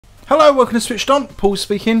Hello, welcome to SwitchedOn, Paul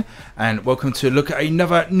speaking, and welcome to look at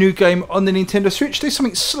another new game on the Nintendo Switch. Do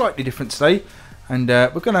something slightly different today, and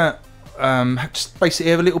we're going to just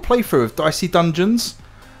basically have a little playthrough of Dicey Dungeons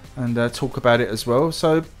and talk about it as well.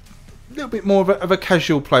 So a little bit more of a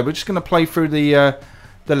casual play. We're just going to play through the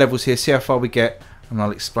levels here, see how far we get, and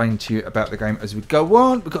I'll explain to you about the game as we go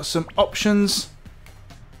on. We've got some options.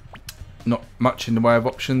 Not much in the way of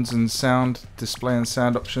options and sound, display and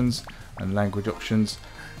sound options and language options.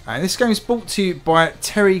 And this game is brought to you by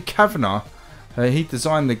Terry Cavanagh. He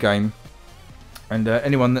designed the game, and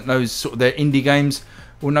anyone that knows sort of their indie games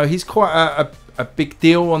will know he's quite a big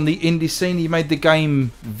deal on the indie scene. He made the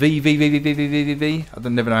game VVVVVVV. I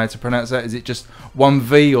don't never know how to pronounce that. Is it just one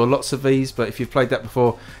V or lots of V's? But if you've played that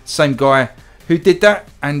before, same guy who did that.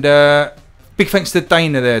 And big thanks to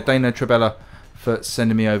Dana there, Dana Trebella, for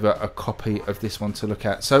sending me over a copy of this one to look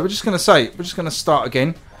at. So we're just going to start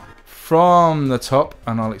again from the top,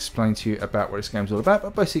 and I'll explain to you about what this game's all about,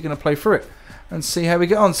 but basically going to play through it and see how we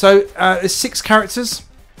get on. So there's 6 characters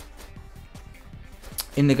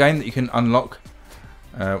in the game that you can unlock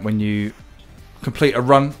when you complete a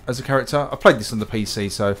run as a character. I played this on the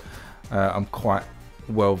PC, so I'm quite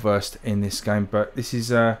well versed in this game, but this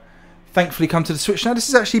is thankfully come to the Switch now. This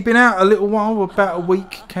has actually been out a little while, about a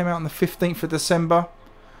week. Came out on the 15th of December,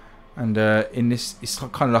 and in this, it's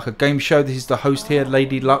kind of like a game show. This is the host here,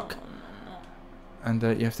 Lady Luck. And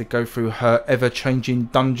you have to go through her ever-changing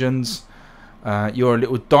dungeons. You're a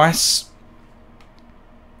little dice.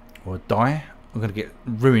 Or die. I'm going to get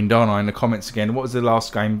ruined, aren't I, in the comments again. What was the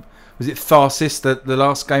last game? Was it Tharsis, the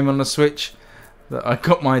last game on the Switch? That I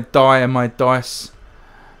got my die and my dice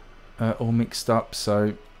all mixed up.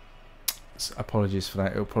 So apologies for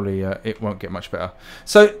that. It'll probably it won't get much better.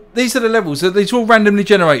 So these are the levels. These are all randomly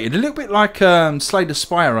generated. A little bit like Slay the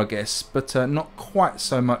Spire, I guess. But not quite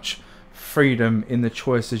so much freedom in the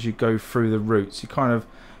choice as you go through the routes. You're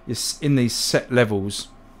in these set levels,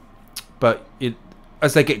 but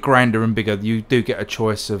as they get grander and bigger, you do get a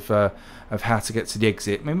choice of how to get to the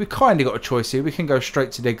exit. I mean, we've kind of got a choice here. We can go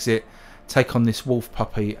straight to the exit, take on this wolf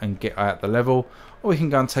puppy and get out the level, or we can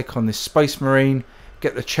go and take on this space marine,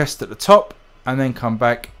 get the chest at the top, and then come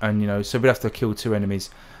back, and so we'd have to kill 2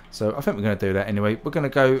 enemies. So I think we're going to do that anyway. We're going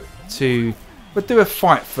to we'll do a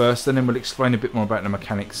fight first, and then we'll explain a bit more about the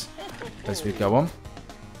mechanics as we go on.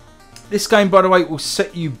 This game, by the way, will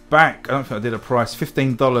set you back, I don't think I did a price,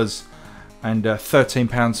 $15 and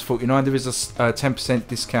 £13.49. There is a 10%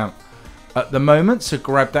 discount at the moment, so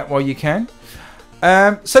grab that while you can.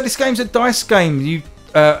 So this game's a dice game. You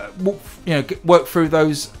work through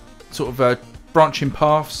those sort of branching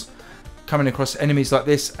paths, coming across enemies like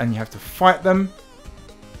this, and you have to fight them.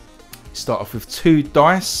 You start off with 2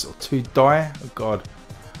 dice, or 2 die. Oh god,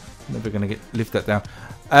 I'm never going to live that down.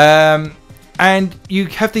 And you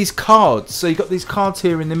have these cards. So you've got these cards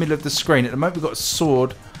here in the middle of the screen. At the moment we've got a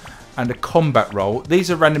sword and a combat roll.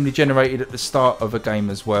 These are randomly generated at the start of a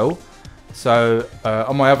game as well. So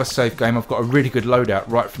on my other save game, I've got a really good loadout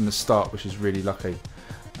right from the start, which is really lucky.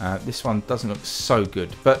 This one doesn't look so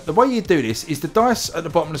good. But the way you do this is the dice at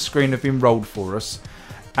the bottom of the screen have been rolled for us.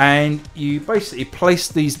 And you basically place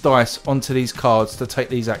these dice onto these cards to take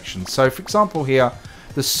these actions. So for example here,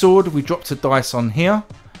 the sword, we dropped a dice on here.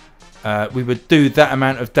 We would do that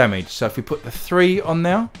amount of damage. So if we put the 3 on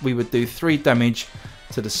there, we would do 3 damage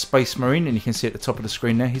to the Space Marine. And you can see at the top of the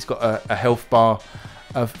screen there, he's got a health bar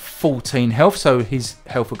of 14 health. So his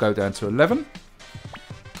health will go down to 11.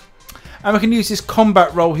 And we can use this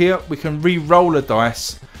combat roll here. We can re-roll a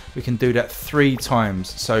dice. We can do that 3 times.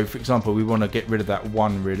 So for example, we want to get rid of that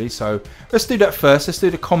 1 really. So let's do that first. Let's do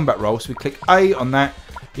the combat roll. So we click A on that.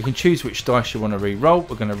 You can choose which dice you want to re-roll.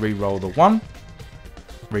 We're going to re-roll the 1.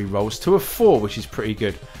 Re-rolls to a 4, which is pretty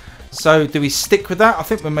good. So do we stick with that? I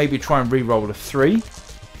think we'll maybe try and re-roll a 3. And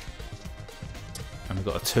we've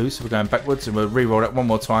got a 2, so we're going backwards. And we'll re-roll that 1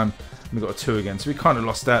 more time. And we've got a 2 again. So we kind of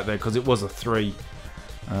lost out there because it was a 3.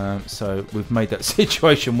 So we've made that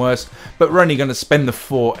situation worse. But we're only going to spend the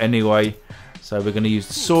 4 anyway. So we're going to use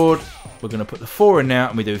the sword. We're going to put the 4 in now.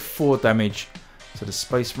 And we do 4 damage to the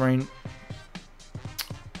Space Marine.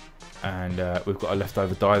 And we've got a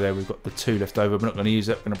leftover die there. We've got the 2 left over. We're not going to use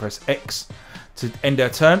it. We're going to press X to end our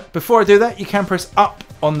turn. Before I do that, you can press up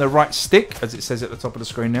on the right stick, as it says at the top of the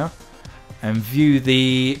screen now, and view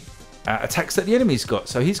the attacks that the enemy's got.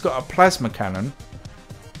 So he's got a plasma cannon.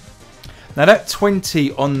 Now that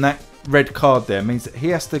 20 on that red card there means that he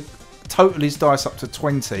has to total his dice up to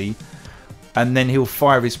 20, and then he'll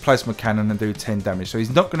fire his plasma cannon and do 10 damage. So he's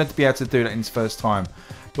not going to be able to do that in his first time.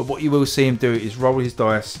 But what you will see him do is roll his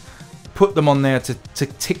dice, put them on there to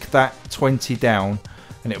tick that 20 down,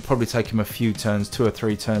 and it'll probably take him a few turns, 2 or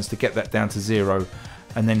 3 turns, to get that down to 0,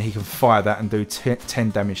 and then he can fire that and do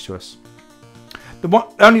 10 damage to us. The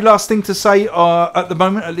only last thing to say at the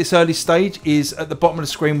moment, at this early stage, is at the bottom of the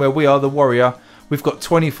screen where we are, the warrior, we've got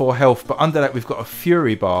 24 health, but under that we've got a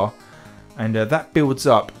fury bar, and that builds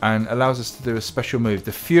up and allows us to do a special move.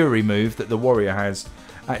 The fury move that the warrior has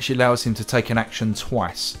actually allows him to take an action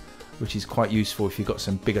twice, which is quite useful if you've got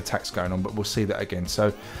some big attacks going on, but we'll see that again.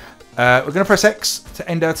 So we're going to press X to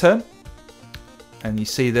end our turn, and you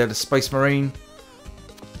see there the Space Marine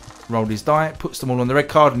rolled his die, puts them all on the red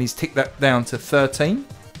card, and he's ticked that down to 13.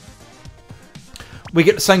 We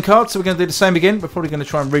get the same card, so we're going to do the same again. We're probably going to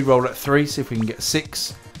try and re-roll at 3, see if we can get a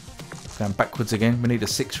 6. Going backwards again, we need a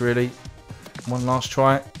 6 really. One last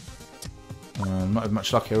try. Not have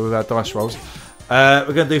much luck here with our dice rolls. We're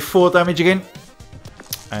going to do 4 damage again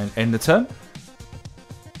and end the turn.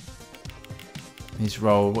 His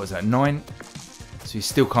roll, what is that, 9? So he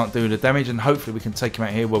still can't do the damage, and hopefully we can take him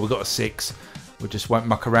out here. Well, we've got a 6. We just won't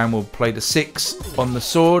muck around. We'll play the 6 on the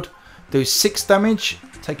sword, do 6 damage,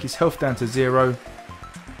 take his health down to 0,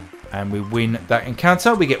 and we win that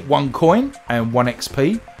encounter. We get 1 coin and 1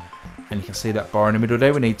 XP, and you can see that bar in the middle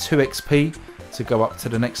there. We need 2 XP to go up to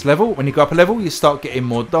the next level. When you go up a level, you start getting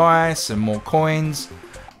more dice and more coins,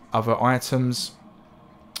 other items.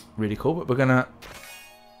 Really cool. But we're going to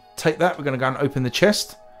take that. We're going to go and open the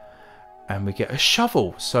chest, and we get a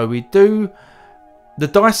shovel. So we do the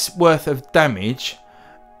dice worth of damage,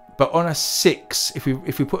 but on a 6, if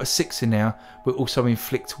we put a 6 in there, we also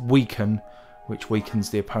inflict weaken, which weakens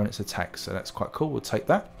the opponent's attack. So that's quite cool. We'll take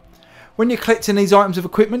that. When you're collecting these items of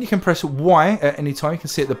equipment, you can press Y at any time. You can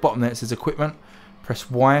see at the bottom there it says equipment. Press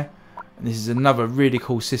Y, and this is another really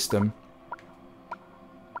cool system.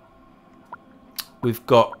 We've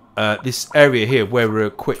got this area here where we're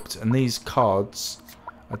equipped, and these cards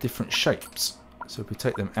are different shapes. So if we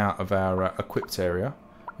take them out of our equipped area,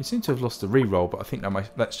 we seem to have lost the reroll, but I think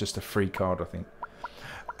that's just a free card, I think.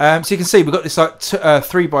 So you can see we've got this like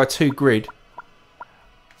 3x2 grid,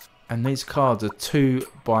 and these cards are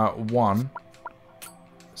 2x1,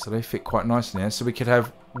 so they fit quite nicely there. So we could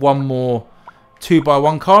have one more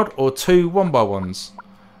 2x1 card or 2 1x1s,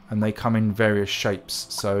 and they come in various shapes.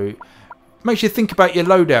 So makes you think about your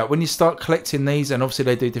loadout when you start collecting these, and obviously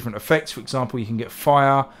they do different effects. For example, you can get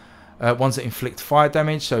fire. Ones that inflict fire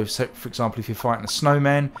damage. So, for example, if you're fighting a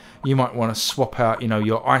snowman, you might want to swap out,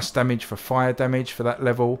 your ice damage for fire damage for that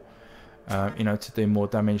level, to do more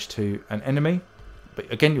damage to an enemy.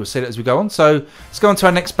 But again, you'll see that as we go on. So let's go on to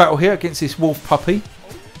our next battle here against this wolf puppy.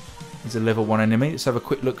 He's a level 1 enemy. Let's have a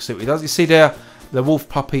quick look, see what he does. You see there, the wolf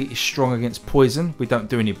puppy is strong against poison. We don't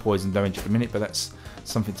do any poison damage at the minute, but that's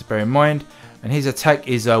something to bear in mind. And his attack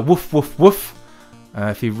is woof, woof, woof.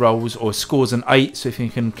 If he rolls or scores an 8, so if he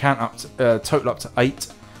can count up to, total up to 8,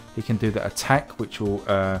 he can do that attack, which will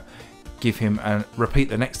give him and repeat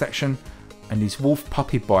the next action. And his wolf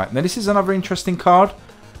puppy bite. Now this is another interesting card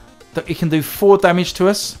that he can do 4 damage to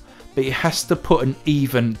us, but he has to put an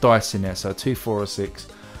even dice in there. So 2, 4, or 6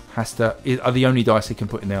 are the only dice he can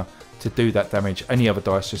put in there to do that damage. Any other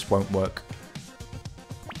dice just won't work.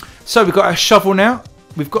 So we've got our shovel now.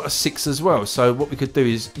 We've got a 6 as well. So what we could do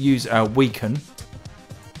is use our weaken.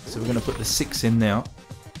 So we're going to put the 6 in now.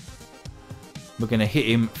 We're going to hit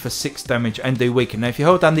him for 6 damage and do weaken. Now if you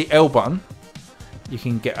hold down the L button, you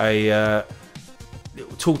can get a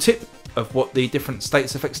little tooltip of what the different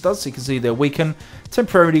status effects does. So you can see the weaken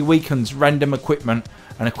temporarily weakens random equipment,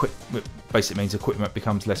 and basically means equipment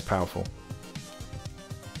becomes less powerful.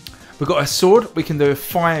 We've got a sword. We can do a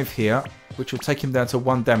 5 here, which will take him down to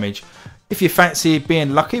 1 damage. If you fancy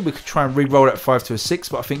being lucky, we could try and re-roll that 5 to a 6,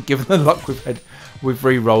 but I think given the luck we've had with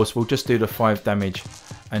re-rolls, we'll just do the 5 damage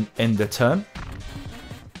and end the turn.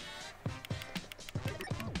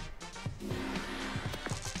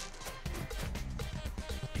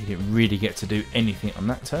 He didn't really get to do anything on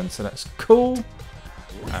that turn, so that's cool.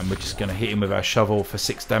 And we're just going to hit him with our shovel for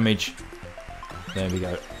 6 damage. There we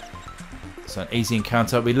go. So an easy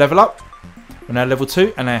encounter. We level up. We're now level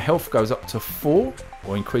 2, and our health goes up to 4,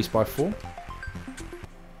 or increased by 4.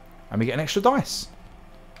 And we get an extra dice.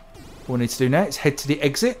 All we need to do now is head to the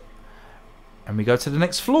exit, and we go to the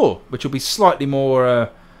next floor, which will be slightly more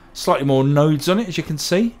nodes on it, as you can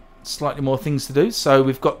see. Slightly more things to do. So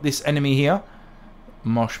we've got this enemy here,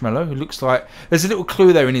 Marshmallow, who looks like there's a little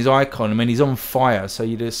clue there in his icon. I mean, he's on fire, so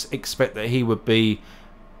you just expect that he would be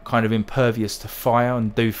kind of impervious to fire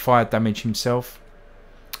and do fire damage himself.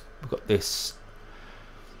 We've got this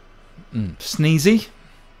Sneezy.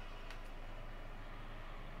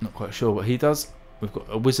 Not quite sure what he does. We've got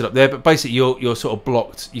a wizard up there, but basically you're sort of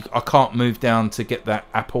blocked. I can't move down to get that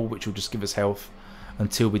apple, which will just give us health.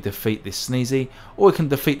 until we defeat this Sneezy, or we can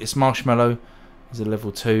defeat this Marshmallow. He's a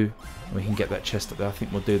level 2, and we can get that chest up there. I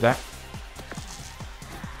think we'll do that.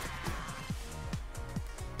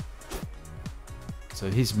 So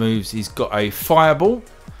his moves, he's got a fireball,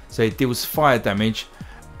 so it deals fire damage,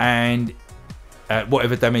 and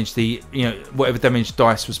whatever damage whatever damage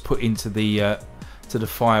dice was put into the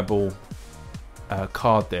fireball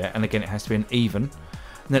card there, and again it has to be an even. And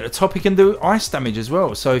then at the top he can do ice damage as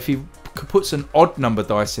well. So if he puts an odd number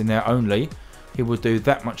dice in there only, he will do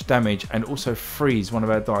that much damage and also freeze one of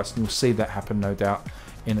our dice, and you'll see that happen no doubt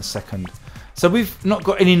in a second. So we've not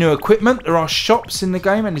got any new equipment. There are shops in the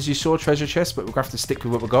game, and as you saw, treasure chests, but we'll have to stick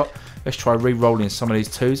with what we've got. Let's try re-rolling some of these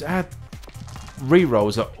 2s. Our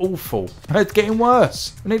re-rolls are awful. It's getting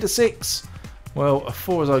worse. We need a 6. Well, a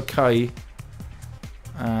 4 is okay.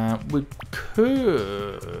 We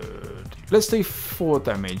could... Let's do 4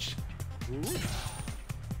 damage.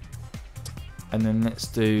 And then let's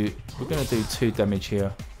do... We're going to do 2 damage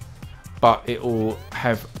here. But it will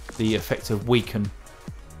have the effect of weaken.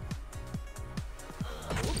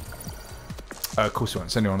 Of course it won't.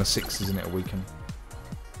 It's only on a 6, isn't it? A weaken.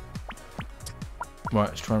 Right,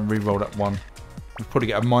 let's try and re-roll that 1. We'll probably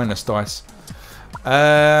get a minus dice.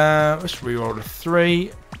 Let's re-roll a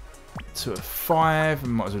 3 to a 5. We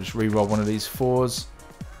might as well just re-roll one of these 4s.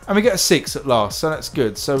 And we get a 6 at last, so that's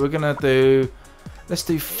good. So we're going to do... Let's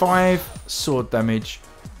do 5 sword damage.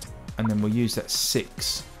 And then we'll use that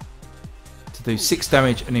 6 to do 6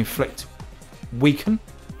 damage and inflict weaken.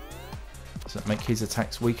 Does that make his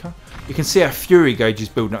attacks weaker? You can see our fury gauge is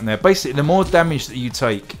building up there. Basically, the more damage that you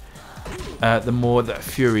take, the more that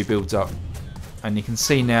fury builds up. And you can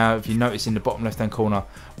see now, if you notice in the bottom left hand corner,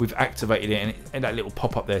 we've activated it, and that little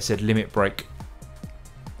pop up there said limit break.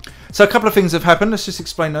 So a couple of things have happened. Let's just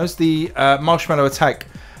explain those. The marshmallow attack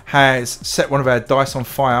has set one of our dice on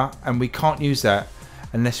fire, and we can't use that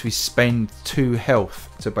unless we spend 2 health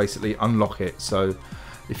to basically unlock it. So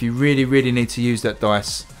if you really need to use that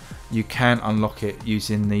dice, you can unlock it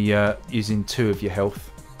using the using 2 of your health.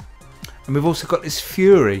 And we've also got this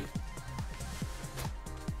fury.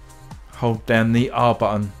 Hold down the R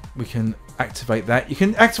button. We can activate that. You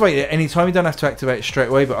can activate it at any time. You don't have to activate it straight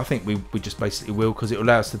away, but I think we just basically will, because it will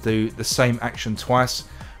allow us to do the same action twice,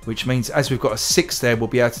 which means as we've got a 6 there, we'll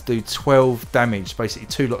be able to do 12 damage, basically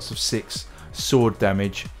 2 lots of 6 sword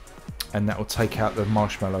damage, and that will take out the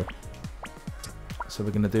marshmallow. So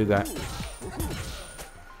we're going to do that.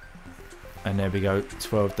 And there we go,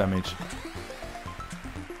 12 damage.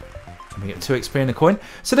 And we get 2 XP in a coin.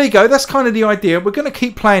 So there you go, that's kind of the idea. We're going to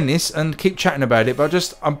keep playing this and keep chatting about it, but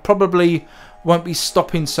I probably won't be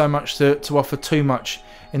stopping so much to offer too much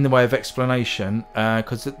in the way of explanation,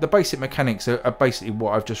 because the basic mechanics are basically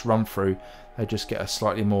what I've just run through. They just get a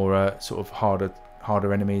slightly more sort of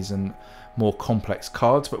harder enemies and more complex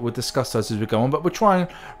cards, but we'll discuss those as we go on. But we'll try and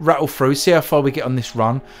rattle through, see how far we get on this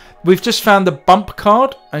run. We've just found the bump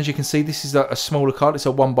card. As you can see, this is a smaller card. It's a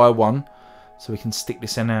 1x1, so we can stick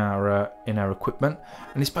this in our equipment,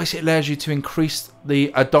 and this basically allows you to increase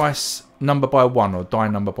a dice number by 1, or die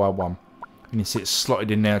number by 1. And you see it's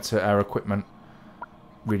slotted in there to our equipment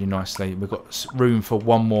really nicely. We've got room for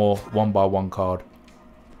 1 more 1x1 card.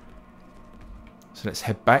 So let's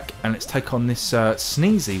head back and let's take on this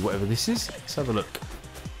Sneezy, whatever this is. Let's have a look.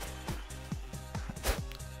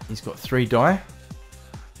 He's got 3 die.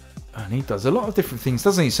 And he does a lot of different things,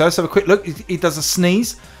 doesn't he? So let's have a quick look. He does a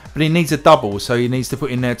sneeze, but he needs a double. So he needs to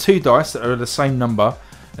put in there 2 dice that are the same number.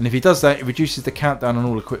 And if he does that, it reduces the countdown on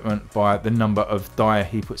all equipment by the number of die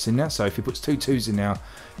he puts in there. So if he puts 2 2s in now,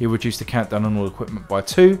 he'll reduce the countdown on all equipment by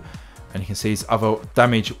 2. And you can see his other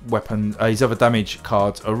damage his other damage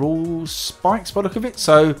cards are all spikes by the look of it.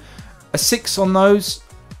 So a 6 on those,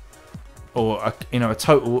 or a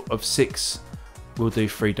total of 6, will do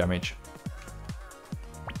 3 damage.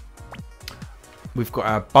 We've got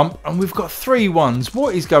our bump, and we've got 3 1s.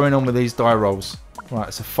 What is going on with these die rolls? Right,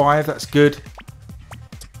 it's a 5. That's good.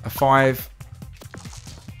 A 5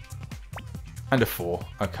 and a 4.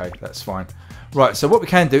 Okay, that's fine. Right, so what we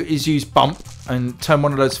can do is use bump and turn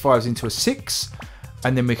one of those 5s into a 6,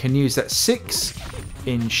 and then we can use that 6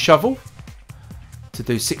 in shovel to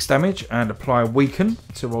do 6 damage and apply weaken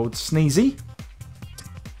to old Sneezy,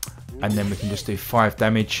 and then we can just do 5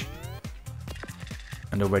 damage,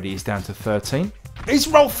 and already he's down to 13. He's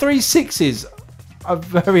rolled 3 6s. A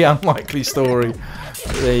very unlikely story.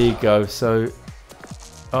 There you go. So,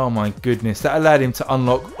 oh my goodness, that allowed him to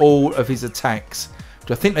unlock all of his attacks.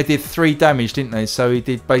 I think they did 3 damage, didn't they? So he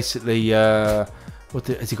did basically, has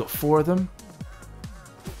he got 4 of them?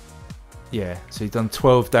 Yeah, so he's done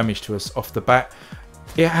 12 damage to us off the bat.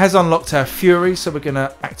 It has unlocked our Fury, so we're going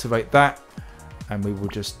to activate that. And we will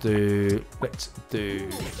just do, let's do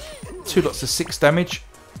 2 lots of 6 damage.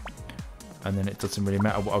 And then it doesn't really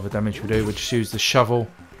matter what other damage we do. We'll just use the shovel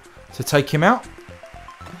to take him out.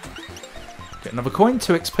 Get another coin,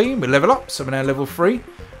 2 XP, and we level up. So we're now level 3.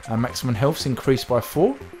 Our maximum health's increased by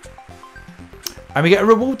 4. And we get a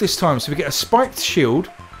reward this time. So we get a spiked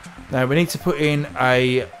shield. Now we need to put in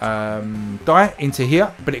a die into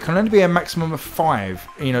here, but it can only be a maximum of 5.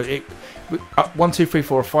 You know, 1, 2, 3,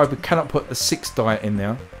 4, or 5. We cannot put the 6 die in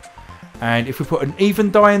there. And if we put an even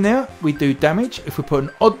die in there, we do damage. If we put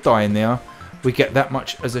an odd die in there, we get that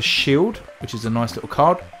much as a shield, which is a nice little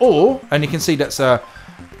card. Or, and you can see that's a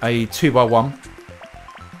 2x1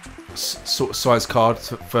 sort of size card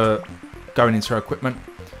for going into our equipment.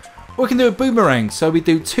 We can do a boomerang, so we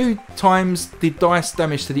do 2 times the dice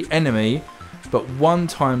damage to the enemy, but 1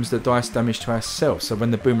 times the dice damage to ourselves. So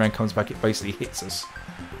when the boomerang comes back, it basically hits us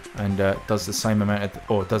and does the same amount of,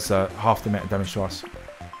 or does half the amount of damage to us.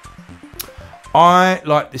 I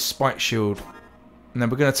like this spike shield. Now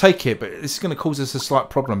we're going to take it, but this is going to cause us a slight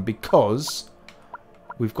problem because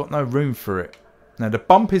we've got no room for it. Now the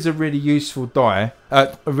bump is a really useful die,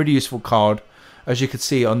 a really useful card. As you could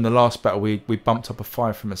see on the last battle, we bumped up a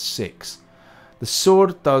 5 from a 6. The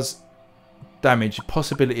sword does damage, a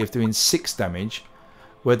possibility of doing 6 damage,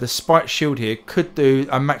 where the spike shield here could do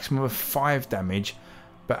a maximum of 5 damage,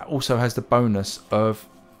 but also has the bonus of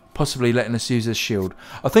possibly letting us use a shield.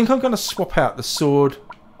 I think I'm going to swap out the sword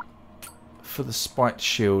for the spiked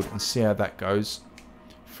shield and see how that goes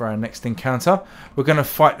for our next encounter. We're going to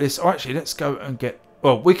fight this. Oh, actually, let's go and get.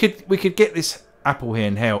 Well, we could get this apple here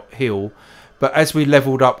and heal. But as we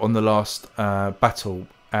leveled up on the last battle,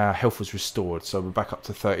 our health was restored. So we're back up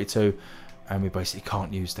to 32. And we basically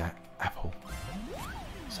can't use that apple.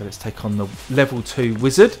 So let's take on the level 2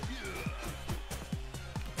 wizard.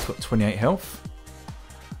 He's got 28 health.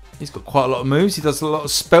 He's got quite a lot of moves. He does a lot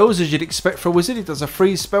of spells, as you'd expect for a wizard. He does a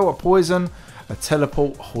freeze spell, a poison, a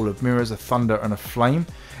teleport, a hall of mirrors, a thunder, and a flame.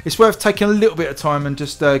 It's worth taking a little bit of time and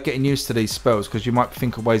just getting used to these spells, because you might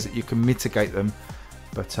think of ways that you can mitigate them.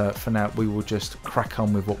 But for now, we will just crack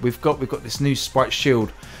on with what we've got. We've got this new spiked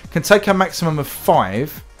shield. Can take a maximum of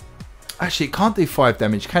 5. Actually, it can't do 5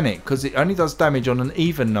 damage, can it? Because it only does damage on an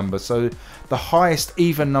even number. So the highest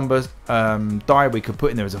even number die we could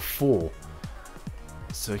put in there is a 4.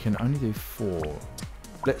 So we can only do 4.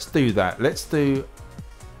 Let's do that. Let's do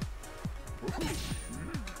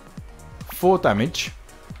 4 damage.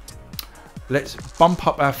 Let's bump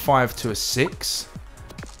up our 5 to a 6.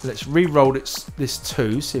 Let's re-roll this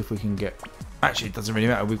 2. See if we can get. Actually, it doesn't really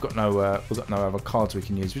matter. We've got no other cards we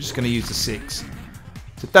can use. We're just going to use the 6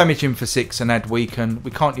 to damage him for 6 and add weaken.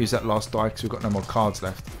 We can't use that last die because we've got no more cards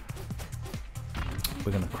left.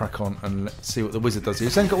 We're going to crack on and let's see what the wizard does here.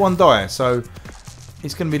 He's only got 1 die, so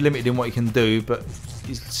he's going to be limited in what he can do, but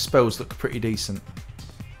his spells look pretty decent.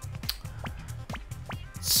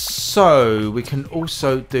 So we can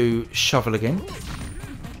also do shovel again.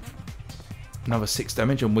 Another 6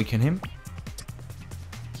 damage and weaken him.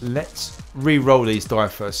 Let's re-roll these die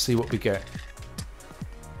first, see what we get.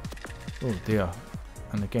 Oh dear.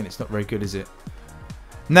 And again, it's not very good, is it?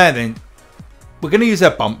 Now then, we're going to use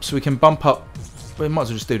our bump, so we can bump up. We might as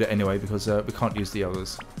well just do that anyway, because we can't use the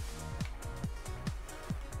others.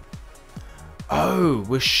 Oh,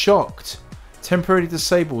 we're shocked. Temporarily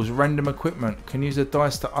disables random equipment. Can use a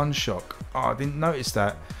dice to unshock. Oh, I didn't notice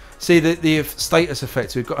that. See, the status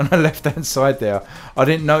effects we've got on the left-hand side there. I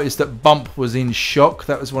didn't notice that bump was in shock.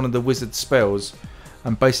 That was one of the wizard spells.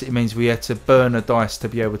 And basically means we had to burn a dice to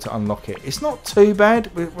be able to unlock it. It's not too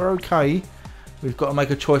bad. We're okay. We've got to make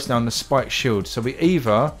a choice now on the spike shield. So we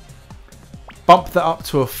either bump that up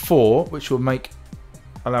to a 4, which will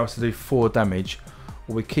allow us to do 4 damage.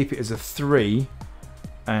 Or we keep it as a 3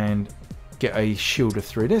 and get a shield of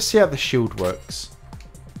 3. Let's see how the shield works.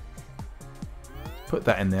 Put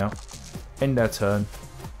that in there. End our turn.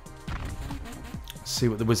 See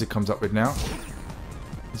what the wizard comes up with now.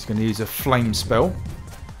 He's going to use a flame spell.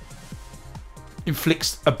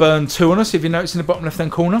 Inflicts a burn 2 on us, if you notice in the bottom left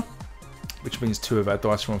hand corner. Which means 2 of our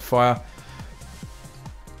dice are on fire.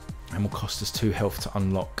 And will cost us 2 health to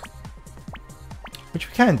unlock. Which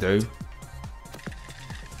we can do.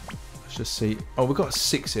 Let's just see. Oh, we've got a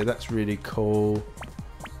 6 here. That's really cool.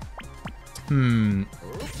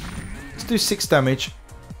 Let's do 6 damage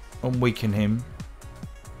and weaken him.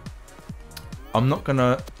 I'm not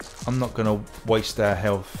gonna waste our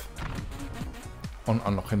health on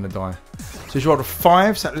unlocking the die. So he's rolled a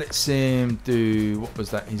 5, so that lets him do. What was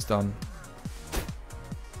that he's done?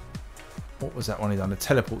 What was that one he done? A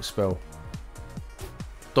teleport spell.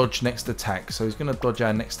 Dodge next attack. So he's gonna dodge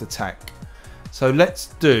our next attack. So let's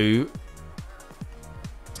do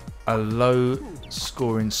a low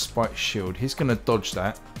scoring spike shield. He's going to dodge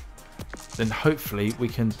that. Then hopefully we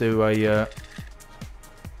can do a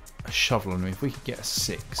shovel on him. If we can get a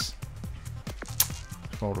 6.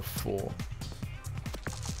 Roll a 4.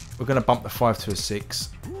 We're going to bump the 5 to a 6.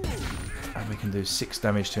 And we can do 6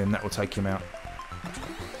 damage to him. That will take him out.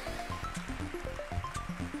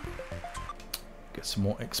 Get some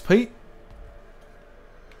more XP.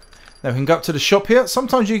 Now we can go up to the shop here.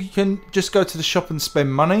 Sometimes you can just go to the shop and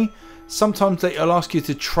spend money. Sometimes they'll ask you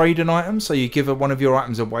to trade an item. So you give one of your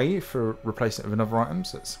items away for replacing it with another item.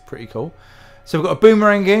 So that's pretty cool. So we've got a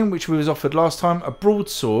boomerang in, which we was offered last time. A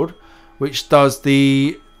broadsword, which does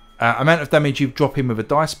the amount of damage you drop in with a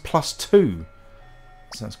dice plus 2.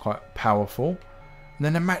 So that's quite powerful. And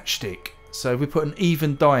then a matchstick. So if we put an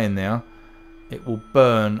even die in there, it will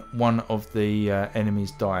burn one of the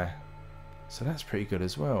enemy's die. So that's pretty good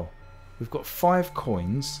as well. We've got 5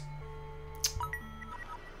 coins.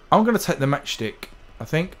 I'm going to take the matchstick, I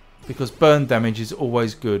think, because burn damage is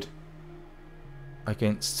always good,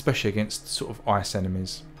 especially against sort of ice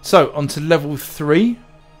enemies. So on to level 3.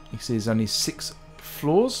 You see there's only 6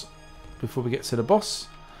 floors before we get to the boss.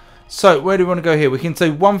 So where do we want to go here? We can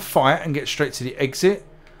do one fight and get straight to the exit.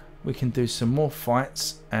 We can do some more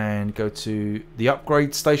fights and go to the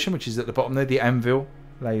upgrade station, which is at the bottom there, the anvil.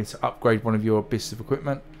 Allow you to upgrade one of your bits of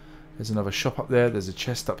equipment. There's another shop up there. There's a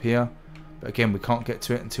chest up here. But again, we can't get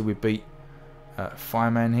to it until we beat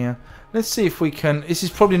Fireman here. Let's see if we can... This is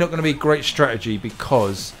probably not going to be a great strategy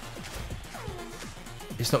because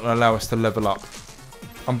it's not going to allow us to level up.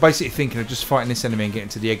 I'm basically thinking of just fighting this enemy and getting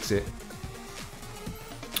to the exit.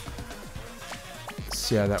 Let's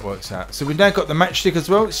see how that works out. So we've now got the matchstick as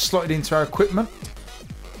well. It's slotted into our equipment.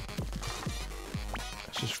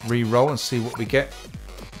 Let's just re-roll and see what we get.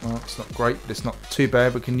 Well, it's not great, but it's not too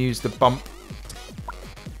bad. We can use the bump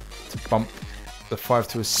to bump the 5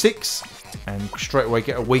 to a 6 and straight away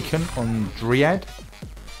get a weaken on Dryad.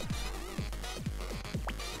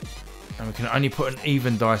 And we can only put an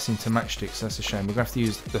even dice into matchsticks, so that's a shame. We're going to have to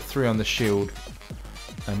use the 3 on the shield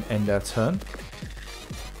and end our turn.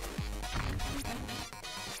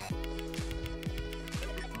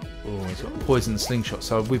 Oh, he's got a poison slingshot,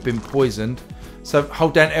 so we've been poisoned. So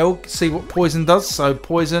hold down L, see what poison does. So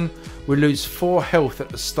poison, we lose 4 health at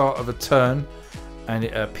the start of a turn, and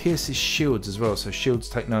it pierces shields as well. So shields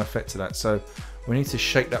take no effect to that. So we need to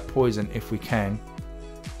shake that poison if we can.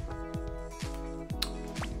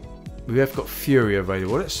 We have got Fury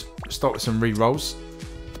available. Let's start with some re-rolls.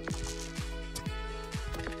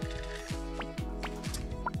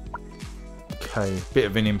 Okay, bit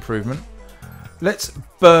of an improvement. Let's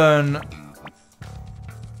burn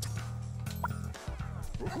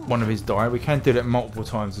one of his die. We can do that multiple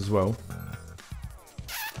times as well.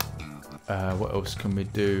 What else can we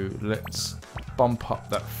do? Let's bump up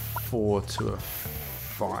that 4 to a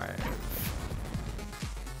 5.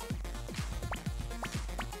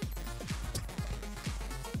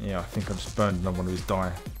 Yeah, I think I just burned another one of his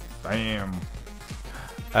die. Bam.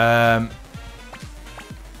 I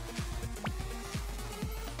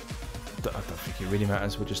don't think it really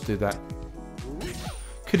matters. We'll just do that.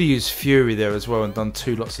 Could have used Fury there as well and done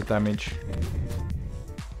 2 lots of damage.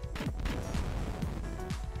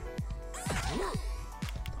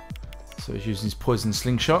 So he's using his poison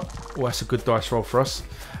slingshot. Oh, that's a good dice roll for us.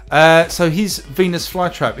 So his Venus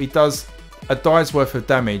flytrap, he does a die's worth of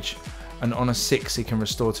damage, and on a 6 he can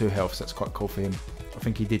restore 2 health. So that's quite cool for him. I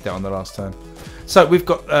think he did that on the last turn. So we've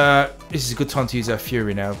got. This is a good time to use our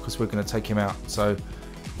Fury now because we're going to take him out. So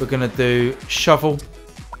we're going to do shovel.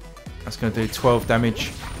 That's going to do 12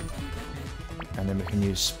 damage. And then we can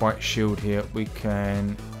use Spike Shield here. We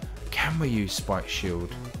can... Can we use Spike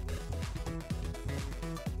Shield?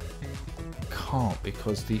 Can't,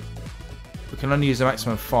 because we can only use a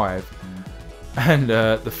maximum of 5. And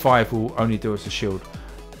the 5 will only do us a shield.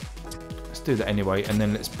 Let's do that anyway. And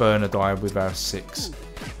then let's burn a die with our 6.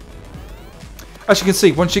 As you can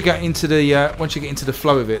see, once you get into the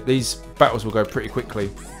flow of it, these battles will go pretty quickly.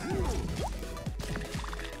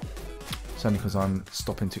 It's only because I'm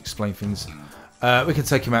stopping to explain things. We can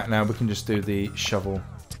take him out now. We can just do the shovel.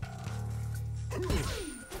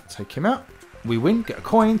 Take him out. We win. Get a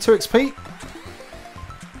coin. 2 XP.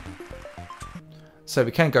 So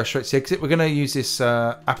we can go straight to the exit. We're going to use this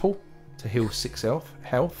apple to heal 6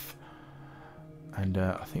 health. And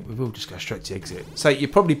I think we will just go straight to the exit. So you're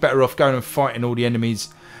probably better off going and fighting all the enemies.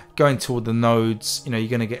 Going toward the nodes. You know, you're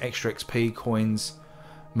going to get extra XP, coins.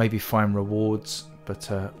 Maybe find rewards. But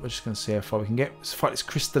we're just going to see how far we can get. Let's fight this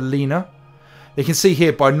Crystallina. You can see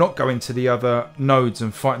here, by not going to the other nodes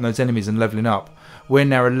and fighting those enemies and leveling up, we're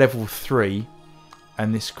now a level 3.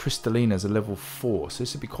 and this Crystallina's a level 4. So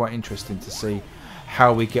this would be quite interesting to see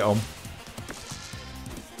how we get on.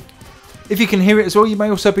 If you can hear it as well, you may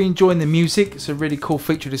also be enjoying the music. It's a really cool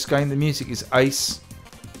feature of this game. The music is ace.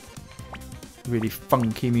 Really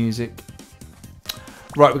funky music.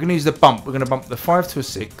 Right, we're going to use the bump. We're going to bump the 5 to a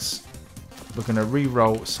 6. We're going to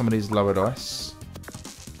re-roll some of these lower dice.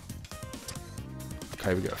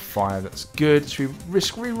 Okay, we got a 5. That's good. Should we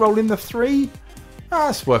risk re-rolling the 3? Ah,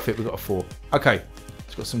 that's worth it. We've got a 4. Okay,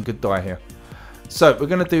 it's got some good die here. So we're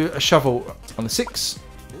going to do a shovel on the 6.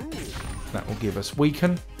 That will give us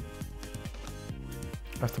weaken.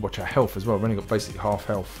 I have to watch our health as well. We've only got basically half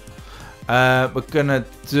health. We're going to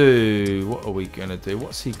do... What are we going to do?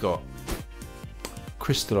 What's he got?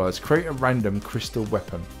 Crystallize. Create a random crystal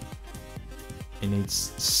weapon. He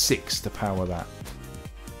needs 6 to power that.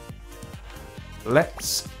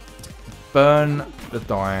 Let's burn the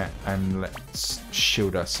die and let's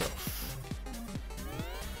shield ourselves.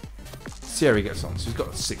 See how he gets on. So he's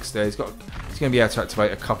got 6 there. He's going to be able to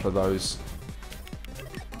activate a couple of those.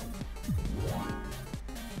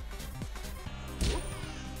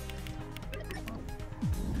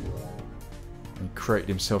 And created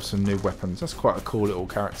himself some new weapons. That's quite a cool little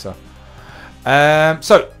character.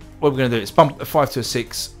 So what we're going to do is bump the 5 to a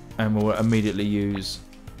 6 and we'll immediately use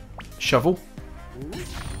shovel.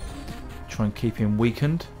 Try and keep him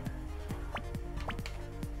weakened.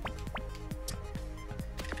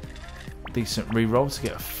 Decent reroll to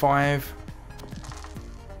get a 5.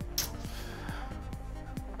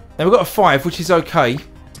 Now we've got a 5, which is okay,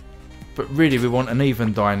 but really we want an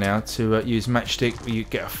even die now to use matchstick. You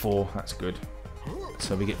get a 4, that's good.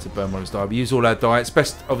 So we get to burn one of his die. We use all our die. It's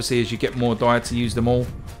best, obviously, as you get more die to use them all.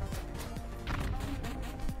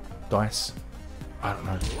 Dice. I don't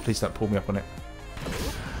know. Please don't pull me up on it.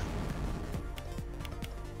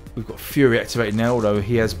 We've got Fury activated now, although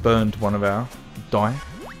he has burned one of our die.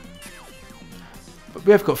 But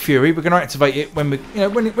we have got Fury. We're going to activate it when we,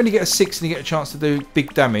 when you get a 6 and you get a chance to do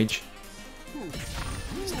big damage.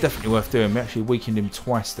 It's definitely worth doing. We actually weakened him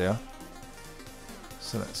twice there,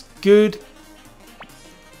 so that's good.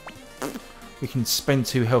 We can spend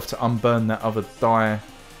 2 health to unburn that other die,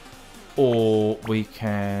 or we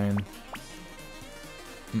can.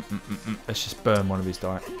 Let's just burn one of his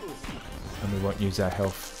die, and we won't use our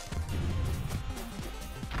health.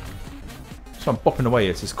 So I'm bopping away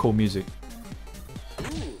here to this cool music.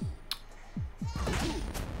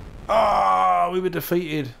 Ah, we were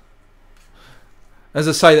defeated. As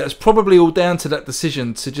I say, that's probably all down to that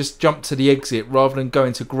decision to just jump to the exit rather than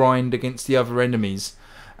going to grind against the other enemies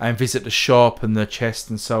and visit the shop and the chest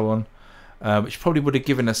and so on, which probably would have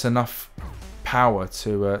given us enough power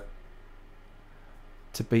to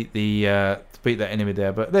beat that enemy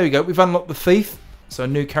there. But there we go. We've unlocked the thief, so a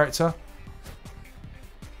new character.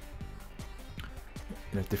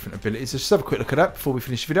 Different abilities. Let's just have a quick look at that before we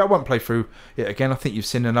finish the video. I won't play through it again. I think you've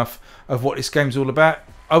seen enough of what this game's all about.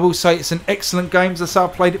 I will say it's an excellent game. As I say, I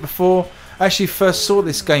played it before. I actually first saw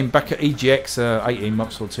this game back at EGX 18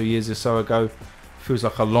 months or 2 years or so ago. Feels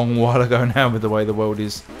like a long while ago now with the way the world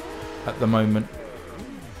is at the moment.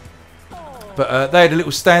 But they had a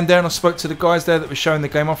little stand there and I spoke to the guys there that were showing the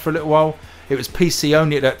game off for a little while. It was PC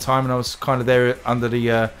only at that time and I was kind of there under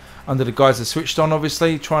the guys that SwitchedOn,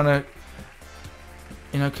 obviously, trying to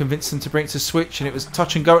convince them to bring it to Switch, and it was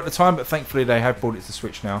touch and go at the time, but thankfully they have brought it to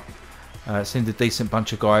Switch now. It seemed a decent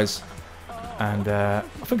bunch of guys, and I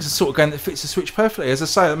think it's the sort of game that fits the Switch perfectly. As I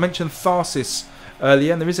say, I mentioned Tharsis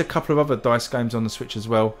earlier, and there is a couple of other dice games on the Switch as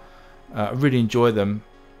well. I really enjoy them,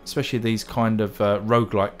 especially these kind of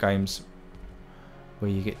roguelike games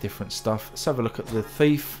where you get different stuff. Let's have a look at the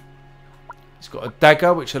thief. He's got a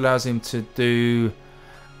dagger which allows him to do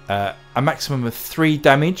a maximum of 3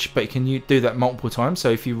 damage, but you can do that multiple times. So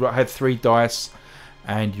if you had 3 dice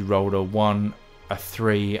and you rolled a 1, a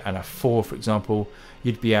 3 and a 4, for example,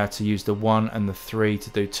 you'd be able to use the 1 and the 3 to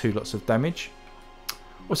do 2 lots of damage.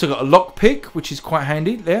 Also got a lockpick, which is quite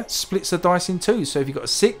handy there. Splits the dice in 2. So if you've got a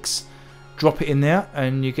 6, drop it in there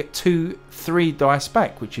and you get 3 dice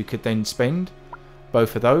back, which you could then spend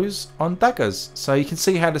both of those on daggers. So you can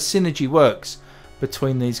see how the synergy works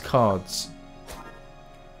between these cards.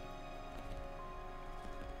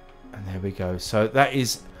 And there we go. So that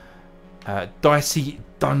is Dicey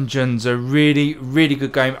Dungeons, a really, really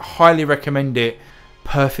good game. Highly recommend it.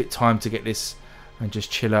 Perfect time to get this and just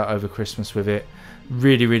chill out over Christmas with it.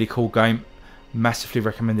 Really, really cool game. Massively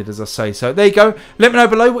recommended, as I say. So there you go. Let me know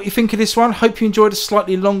below what you think of this one. Hope you enjoyed a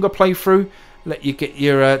slightly longer playthrough. Let you get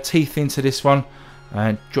your teeth into this one.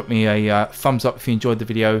 And drop me a thumbs up if you enjoyed the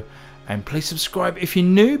video. And please subscribe if you're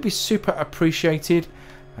new. Be super appreciated.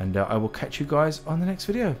 And I will catch you guys on the next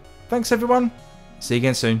video. Thanks, everyone. See you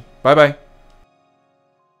again soon. Bye bye.